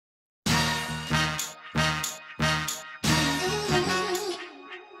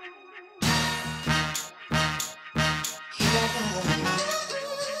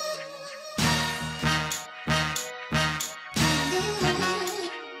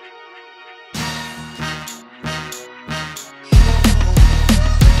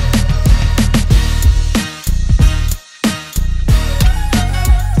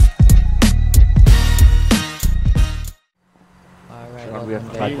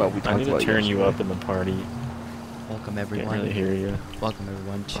But we I talked need to about turn you yesterday. up in the party. Welcome Can't everyone. really hear you. Welcome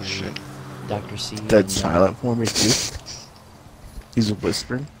everyone to Dr. C. Dead and, silent for me too. He's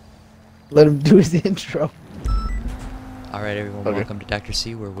whispering. Let him do his intro. Alright everyone, Okay. welcome to Dr.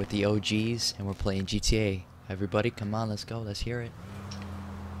 C. We're with the OGs and we're playing GTA. Everybody, come on, let's go. Let's hear it.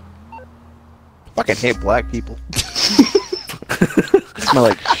 Fucking hate black people. Smell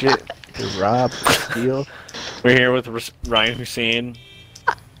like shit. They rob, steal. We're here with Ryan Hussein.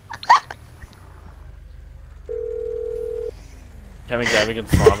 Kevin Gavigan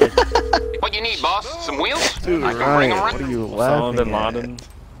Slavic. What you need, boss? Some wheels? Dude, I can Ryan, bring 'em what right. are you Osama bin laughing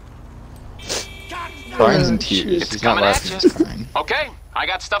Laden. Ryan's in tears. It's He's not coming at laughing, you. he's crying. Okay, I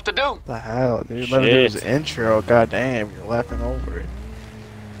got stuff to do. at? The hell, dude? Let him do his Shit. intro. Goddamn, you're laughing over it.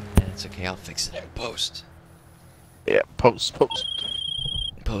 And it's okay, I'll fix it. Post. Yeah, post.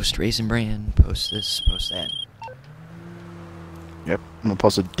 Post Raisin Brand. Post this, post that. Yep, I'm gonna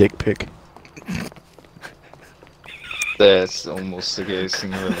post a dick pic. That's almost the gayest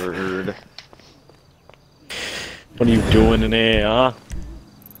thing I've ever heard. What are you doing in there, huh?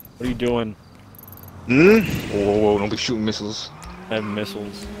 What are you doing? Hmm? Whoa, whoa, don't be shooting missiles. I have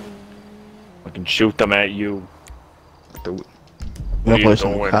missiles. I can shoot them at you. Do it. What I'm are gonna you play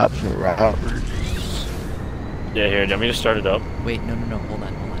some doing? cops and robbers. Yeah, here, do you want me to start it up? Wait, no, hold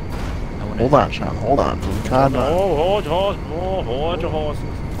on. I wanna Hold on, Sean. Hold on. Calm down. Hold your horses.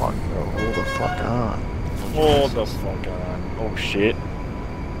 Fuck, bro. Hold the fuck on. Hold the fuck on. Oh shit.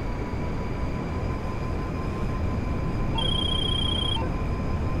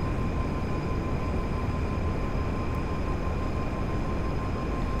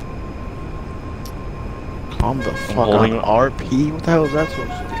 Calm the fuck holding- on. RP? What the hell is that supposed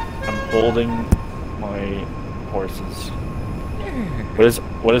to do? I'm holding my horses.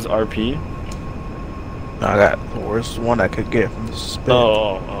 What is RP? I got the worst one I could get from the spin.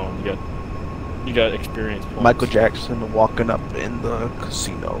 You got experience points. Michael Jackson walking up in the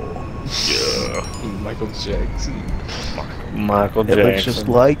casino. Yeah. Michael Jackson. Michael It Jackson. looks just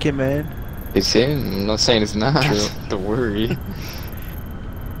like it, man. It's him. I'm not saying it's not. True. Don't worry.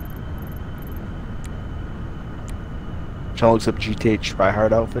 Sean looks up GTA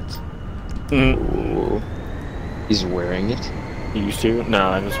tryhard outfits. Mhm. Ooh. He's wearing it. You used to? No,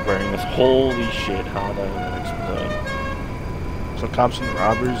 I'm just wearing this. Holy shit, how did I explode? So cops and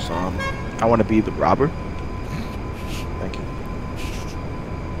robbers, I want to be the robber. Thank you.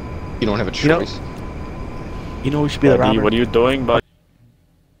 You don't have a You know- choice. You know we should be the Buddy, robber. what are you doing, buddy?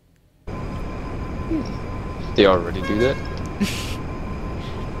 They already do that.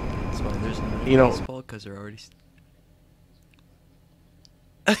 That's why there's no You know- baseball, because they're already...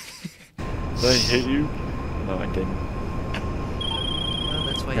 Did I hit you? No, I didn't. Well,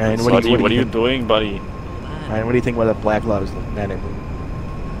 that's why Ryan, you what do Buddy, you what are you think? doing, buddy? Hold on. Ryan, what do you think about the Black Lives Matter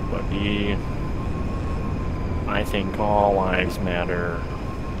movement? Buddy. I think all lives matter.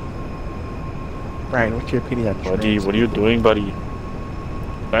 Ryan, what's your opinion on Buddy, trans what are you people? doing, buddy?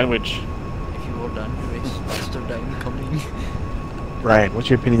 Sandwich. If you hold on to it, faster, I'm coming. Ryan, what's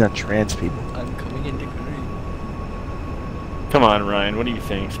your opinion on trans people? I'm coming into Korea. Come on, Ryan, what do you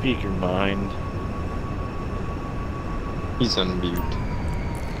think? Speak your mind. He's on mute.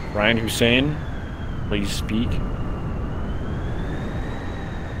 Ryan Hussein, please speak.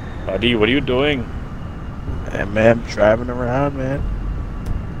 Buddy, what are you doing? Hey, man, I'm driving around, man.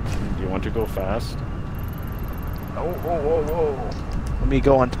 Do you want to go fast? Whoa. Let me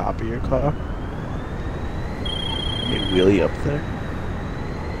go on top of your car. Let me wheelie up there.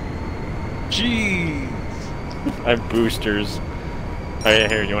 Jeez. I have boosters. Oh yeah,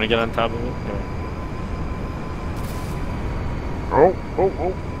 here, you want to get on top of it? Go.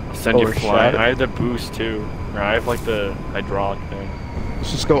 Oh. I'll send you Overshot flying. it. I have the boost too. Or I have like the hydraulic thing.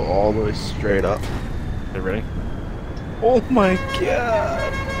 Let's just go all the way straight up. You ready? Oh my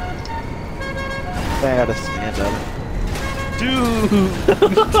god. I gotta stand up. Dude!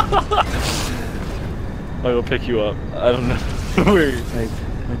 I'll go pick you up. I don't know. Where? My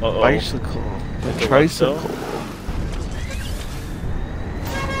Uh-oh. bicycle. My The what tricycle.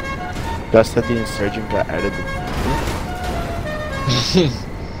 Gus said the insurgent got added to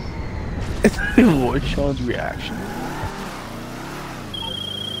What's Sean's reaction?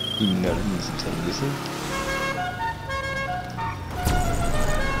 You know he's intelligent.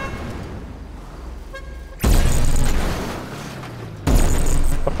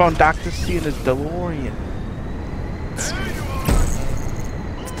 I found Dr. C in his DeLorean. It's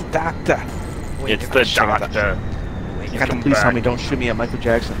the doctor. Wait, It's the shut up. doctor. Wait, You gotta come please tell back. me don't shoot me at Michael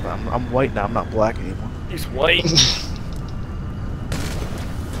Jackson. I'm white now, I'm not black anymore. He's white.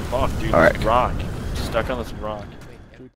 Fuck, dude. Alright. This rock. Stuck on this rock.